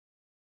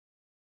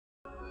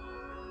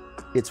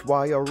It's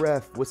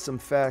Y.R.F with some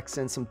facts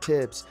and some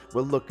tips.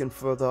 We're looking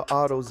for the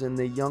autos and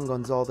the young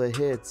guns, all the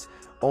hits.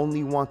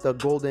 Only want the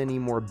gold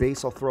anymore,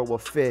 base I'll throw a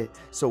fit.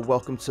 So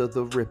welcome to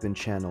the Ripping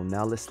channel,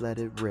 now let's let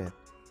it rip.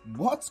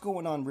 What's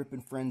going on,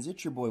 Ripping friends?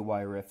 It's your boy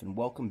Y.R.F and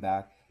welcome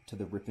back to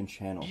the Ripping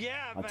channel.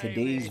 On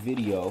today's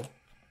video,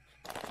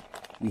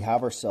 we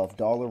have ourselves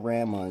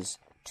Dollarama's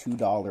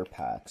 $2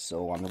 packs.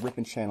 So on the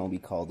Ripping channel, we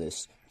call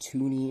this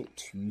Toonie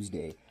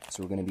Tuesday.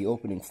 So we're going to be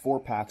opening 4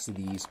 packs of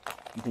these.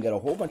 You can get a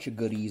whole bunch of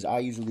goodies. I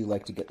usually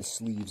like to get the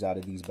sleeves out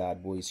of these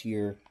bad boys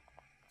here.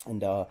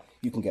 And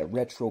you can get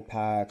retro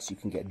packs, you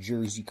can get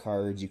jersey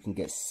cards, you can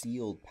get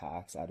sealed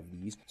packs out of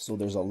these. So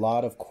there's a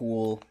lot of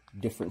cool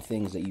different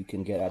things that you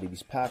can get out of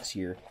these packs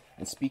here.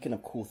 And speaking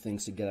of cool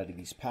things to get out of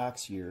these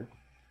packs here,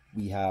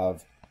 we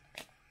have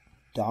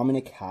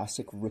Dominic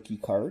Hasek rookie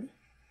card.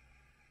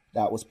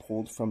 That was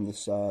pulled from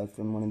this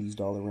from one of these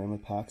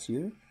Dollarama packs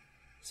here.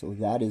 So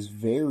that is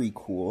very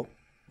cool,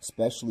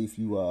 especially if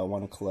you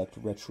want to collect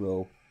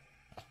retro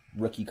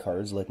rookie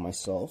cards like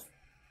myself.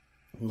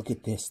 Look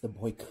at this, the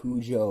boy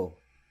Cujo.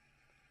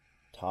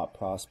 Top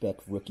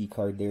prospect rookie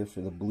card there for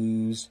the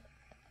Blues.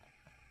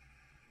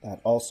 That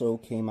also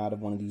came out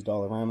of one of these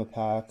Dollarama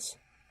packs.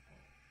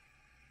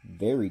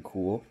 Very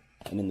cool.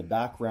 And in the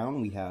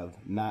background, we have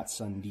Matt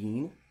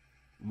Sundin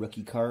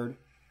rookie card.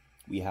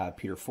 We have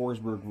Peter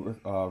Forsberg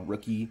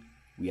rookie.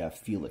 We have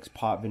Felix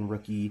Potvin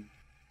rookie.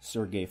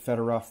 Sergei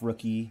Fedorov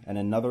rookie. And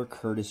another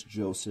Curtis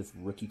Joseph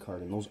rookie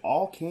card. And those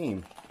all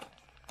came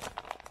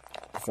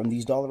from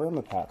these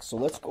Dollarama packs. So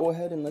let's go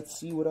ahead and let's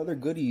see what other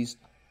goodies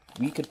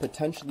we could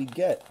potentially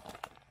get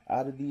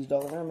out of these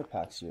Dollarama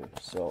packs here.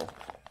 So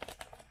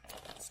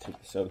let's take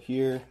this out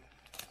here.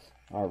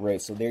 All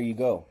right, so there you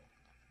go.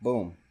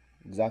 Boom.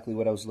 Exactly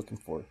what I was looking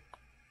for.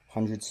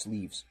 100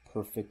 sleeves.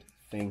 Perfect.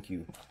 Thank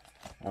you.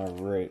 All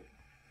right.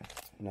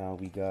 Now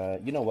we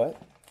got, you know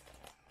what?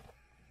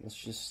 Let's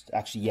just,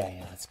 actually,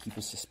 yeah, let's keep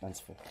it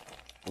suspenseful.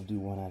 We'll do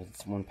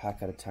one pack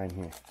at a time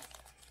here.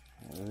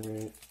 All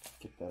right.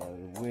 Get that out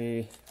of the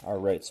way.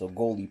 Alright, so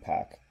goalie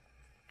pack.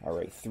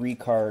 Alright, 3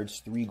 cards,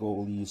 3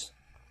 goalies.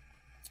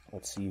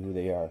 Let's see who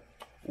they are.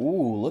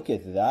 Ooh, look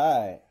at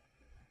that.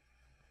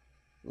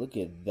 Look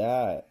at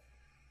that.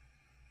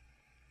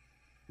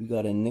 We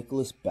got a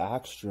Nicholas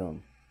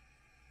Backstrom.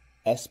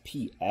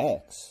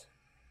 SPX.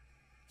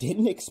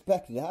 Didn't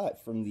expect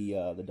that from the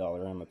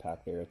Dollarama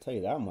pack there. I'll tell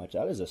you that much.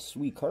 That is a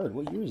sweet card.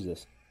 What year is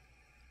this?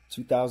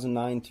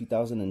 2009,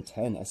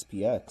 2010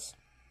 SPX.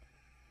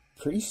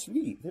 Pretty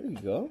sweet. There you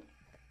go.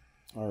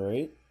 All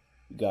right.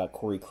 We got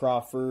Corey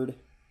Crawford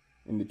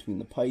in between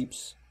the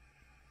pipes.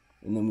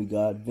 And then we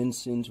got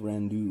Vincent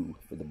Randu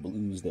for the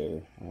Blues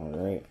there. All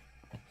right.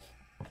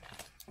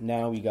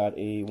 Now we got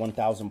a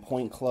 1,000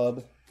 point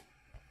club.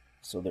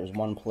 So there's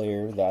one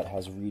player that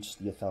has reached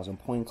the 1,000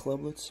 point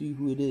club. Let's see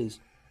who it is.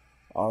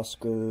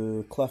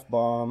 Oscar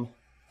Clefbaum.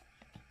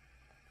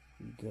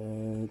 We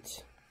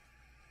got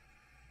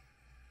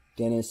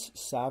Dennis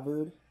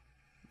Savard.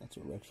 That's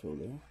a retro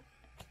there.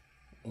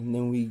 And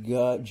then we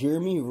got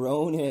Jeremy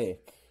Roenick.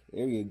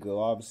 There you go.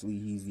 Obviously,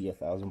 he's the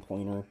 1,000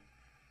 pointer.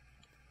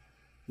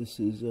 This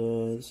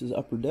is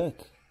Upper Deck.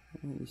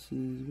 This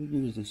is, what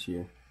year is this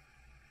year?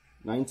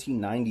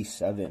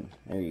 1997.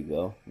 There you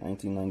go.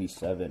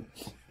 1997.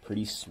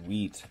 Pretty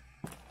sweet.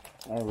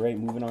 All right,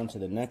 moving on to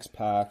the next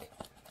pack.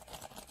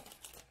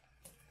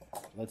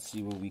 Let's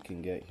see what we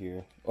can get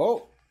here.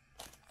 Oh,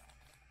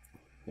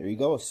 there you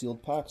go. A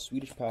sealed pack,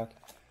 Swedish pack.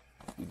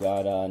 We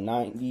got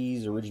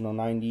 90s, original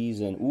 90s,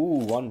 and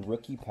ooh, one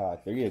rookie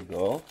pack. There you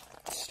go.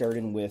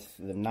 Starting with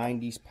the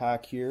 90s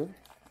pack here.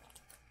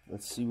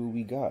 Let's see what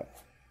we got.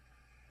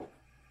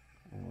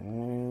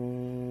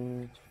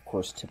 Of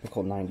course,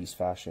 typical 90s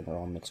fashion. They're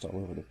all mixed all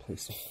over the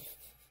place.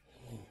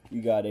 We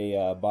got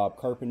a Bob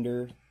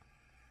Carpenter.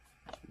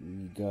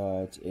 We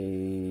got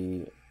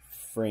a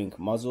Frank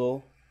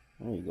Muzzle.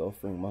 There you go,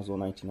 Frank Muzzle,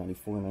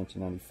 1994,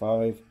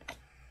 1995.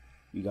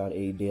 We got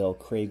a Dale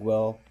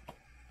Craigwell.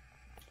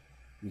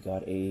 We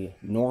got a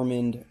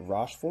Normand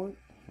Rochefort.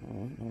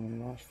 Alright,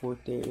 Normand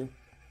Rochefort there.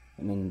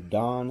 And then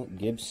Don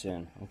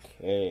Gibson.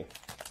 Okay.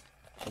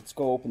 Let's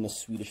go open the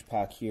Swedish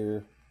pack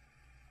here.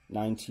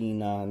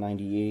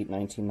 1998,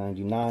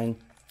 1999.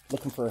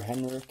 Looking for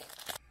Henrik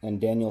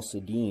and Daniel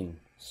Sedin.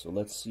 So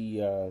let's see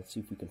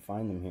if we can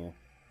find them here.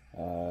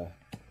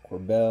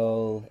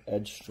 Corbell,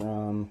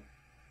 Edstrom,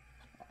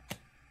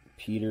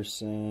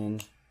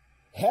 Peterson.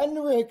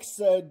 Henrik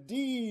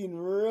Sedin,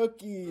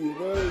 rookie.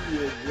 There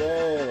you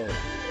go.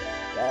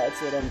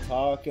 That's what I'm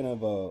talking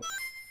about.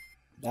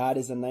 That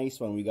is a nice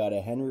one. We got a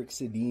Henrik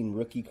Sedin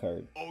rookie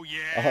card. Oh,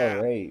 yeah.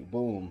 All right,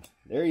 boom.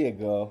 There you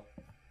go.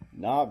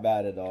 Not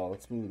bad at all.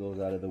 Let's move those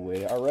out of the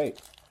way. All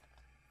right.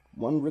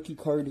 One rookie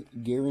card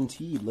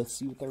guaranteed. Let's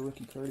see what that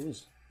rookie card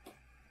is.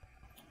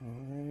 All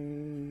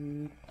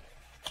right.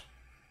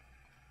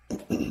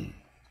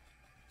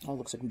 Oh,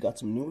 looks like we got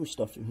some newer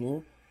stuff in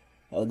here.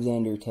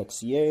 Alexander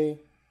Texier.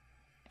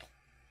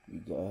 We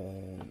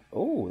got,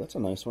 oh, that's a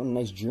nice one.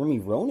 Nice Jeremy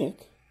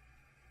Roenick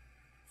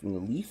from the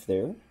Leaf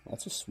there.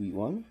 That's a sweet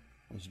one.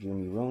 Nice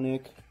Jeremy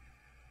Roenick.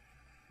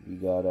 We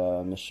got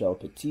Michelle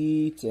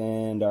Petit,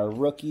 and our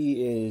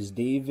rookie is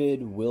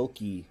David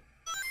Wilkie.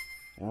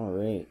 All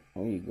right,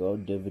 there you go,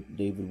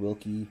 David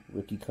Wilkie,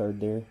 rookie card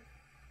there.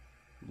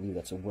 I believe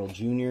that's a World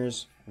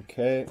Juniors.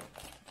 Okay,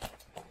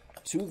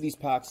 2 of these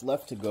packs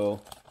left to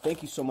go.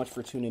 Thank you so much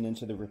for tuning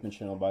into the Ripping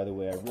channel, by the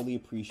way. I really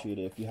appreciate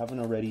it. If you haven't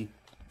already,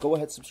 go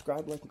ahead,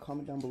 subscribe, like, and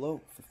comment down below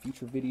for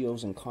future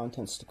videos and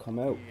contents to come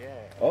out. Yeah.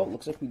 Oh,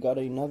 looks like we got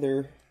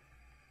another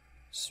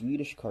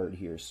Swedish card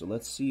here. So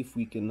let's see if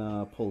we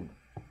can pull.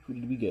 Who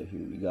did we get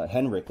here? We got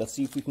Henrik. Let's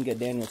see if we can get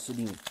Daniel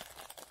Sedin.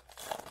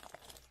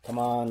 Come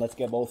on, let's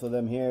get both of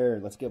them here.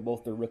 Let's get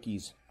both the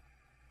rookies.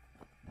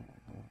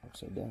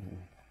 Upside down here.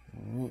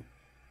 All right.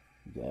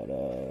 We got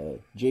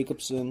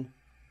Jacobson,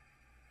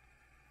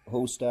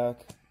 Hostak,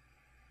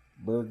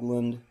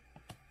 Berglund,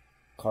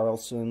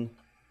 Carlson.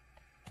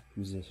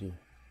 Who's this here?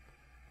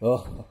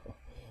 Oh,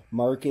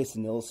 Marcus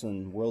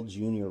Nilsson, World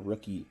Junior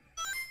rookie.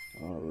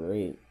 All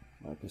right,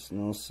 Marcus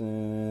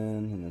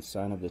Nilsson, and then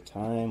sign of the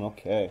time.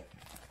 Okay.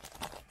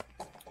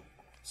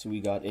 So we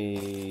got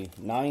a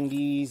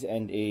 90s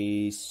and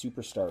a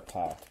Superstar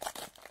pack.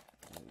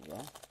 There we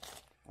go.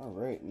 All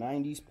right,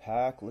 90s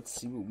pack. Let's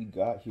see what we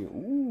got here.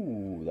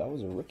 Ooh, that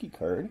was a rookie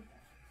card.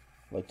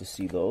 Like to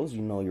see those.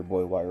 You know your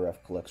boy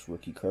Y.R.F collects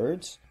rookie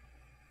cards.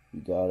 We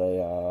got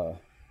a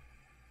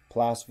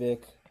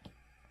Plasvik.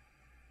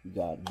 We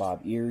got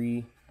Bob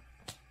Erie.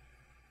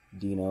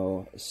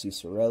 Dino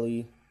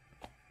Cicerelli.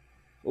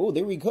 Oh,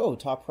 there we go.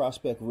 Top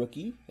prospect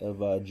rookie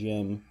of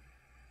Jim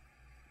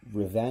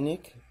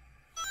Rivanik.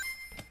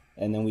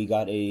 And then we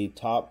got a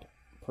top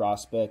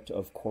prospect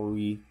of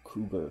Corey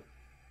Coker.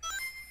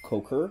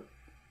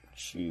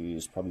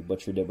 She's probably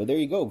butchered it, but there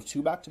you go.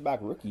 2 back-to-back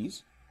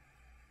rookies.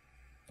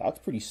 That's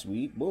pretty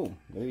sweet. Boom.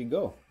 There you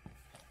go.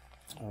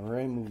 All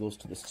right, move those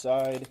to the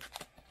side.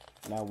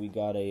 Now we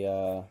got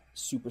a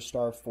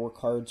Superstar, 4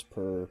 cards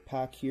per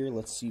pack here.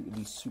 Let's see what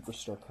these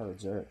Superstar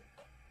cards are.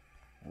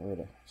 All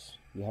right,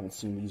 we haven't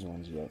seen these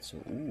ones yet, so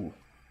ooh,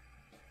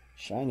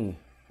 shiny.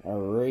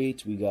 All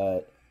right, we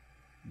got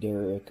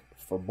Derek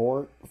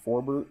Forbort.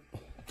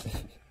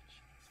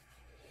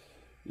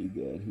 We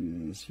got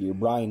who's here?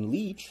 Brian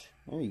Leach.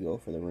 There you go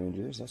for the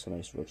Rangers. That's a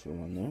nice retro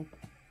one there.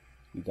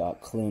 We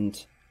got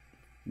Clint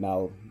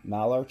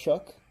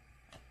Malarchuk.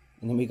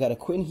 And then we got a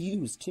Quinn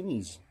Hughes,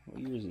 Timmy's. What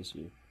year is this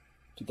year?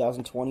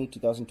 2020,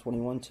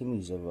 2021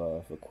 Timmy's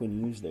of Quinn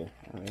Hughes there.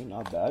 All right,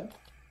 not bad.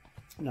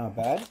 Not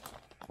bad.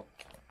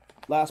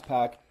 Last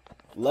pack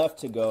left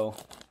to go.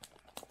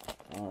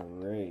 All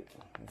right,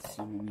 let's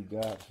see what we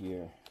got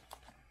here.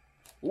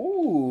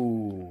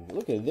 Ooh,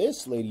 look at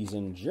this, ladies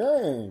and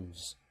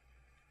germs.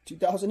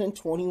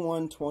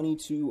 2021-22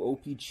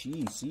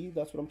 OPG. See,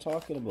 that's what I'm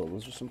talking about.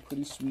 Those are some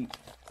pretty sweet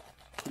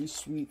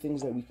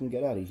things that we can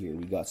get out of here.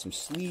 We got some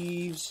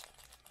sleeves.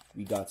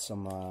 We got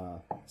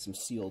some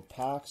sealed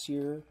packs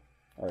here.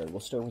 All right, we'll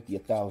start with the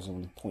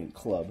 1,000-point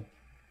club.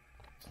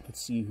 Let's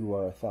see who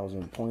our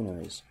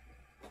 1,000-pointer is.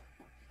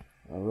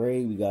 All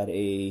right, we got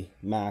a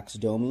Max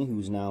Domi,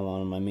 who's now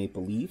on my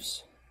Maple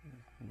Leafs.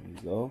 There you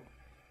go.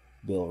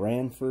 Bill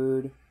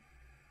Ranford.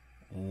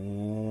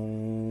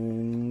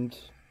 And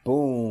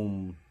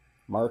boom,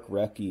 Mark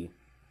Recchi.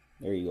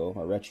 There you go,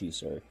 Recchi,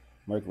 sorry.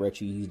 Mark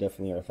Recchi, he's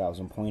definitely our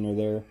 1,000-pointer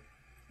there.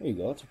 There you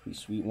go, that's a pretty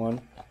sweet one.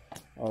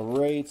 All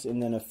right,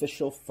 and then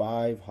official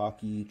 5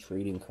 hockey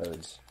trading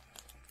cards.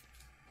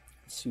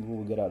 Let's see what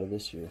we'll get out of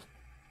this year.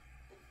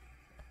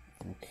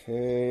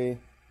 Okay,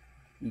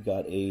 we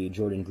got a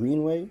Jordan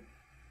Greenway.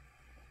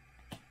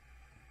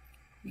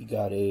 We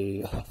got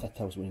a, I thought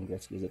that was Wayne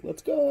Gretzky. I was like,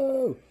 let's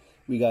go.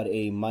 We got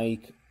a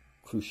Mike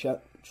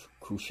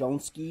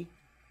Krushelski.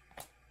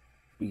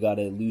 We got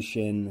a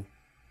Lucian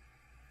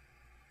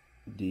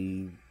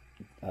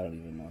I don't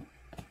even know.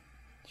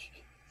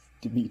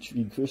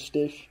 Dmitry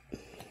Kristish.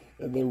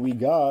 And then we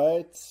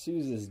got,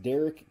 who's this?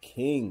 Derek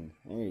King.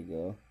 There you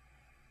go.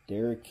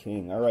 Derek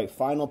King. All right,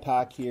 final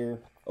pack here.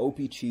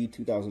 OPG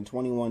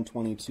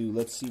 2021-22.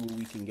 Let's see what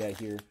we can get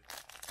here.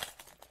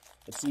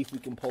 Let's see if we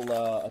can pull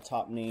a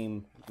top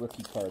name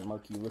rookie card,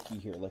 marquee rookie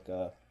here, like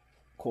a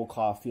Cole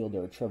Caulfield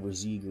or a Trevor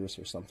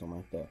Zegers or something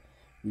like that.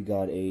 We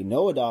got a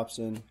Noah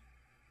Dobson.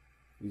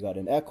 We got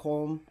an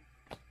Ekholm.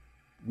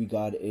 We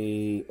got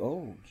a,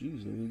 oh,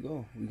 geez, there you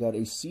go. We got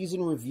a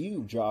season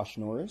review, Josh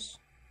Norris.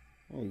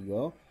 There you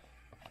go.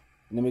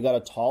 And then we got a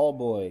tall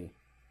boy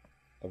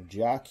of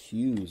Jack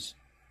Hughes.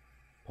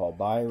 Paul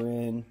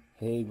Byron,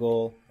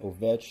 Hagel,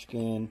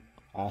 Ovechkin,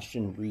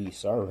 Ashton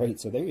Reese. All right,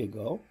 so there you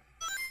go.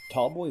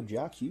 Tall boy of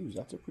Jack Hughes.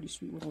 That's a pretty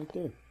sweet one right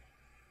there.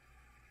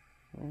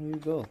 There you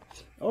go.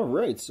 All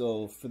right,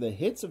 so for the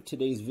hits of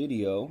today's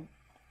video,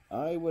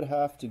 I would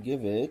have to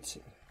give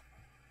it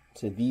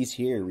to these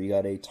here. We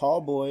got a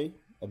tall boy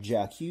of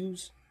Jack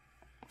Hughes.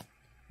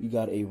 We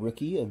got a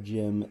rookie of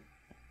Jim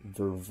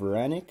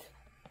Ververanik.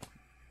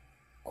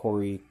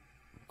 Corey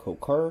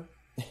Coker,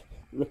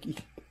 rookie.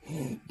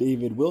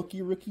 David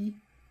Wilkie, rookie.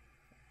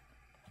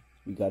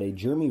 We got a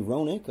Jeremy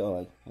Roenick.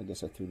 Oh, I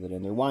guess I threw that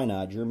in there. Why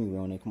not? Jeremy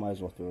Roenick. Might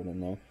as well throw it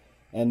in there.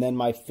 And then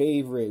my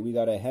favorite, we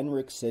got a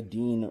Henrik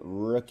Sedin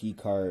rookie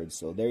card.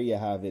 So there you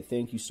have it.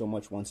 Thank you so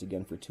much once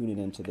again for tuning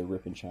into the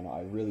Rippin' channel.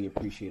 I really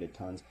appreciate it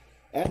tons.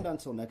 And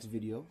until next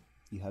video,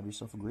 you have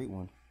yourself a great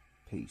one.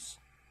 Peace.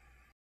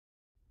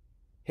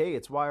 Hey,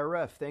 it's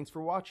Y.R.F. Thanks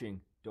for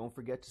watching. Don't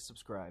forget to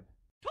subscribe.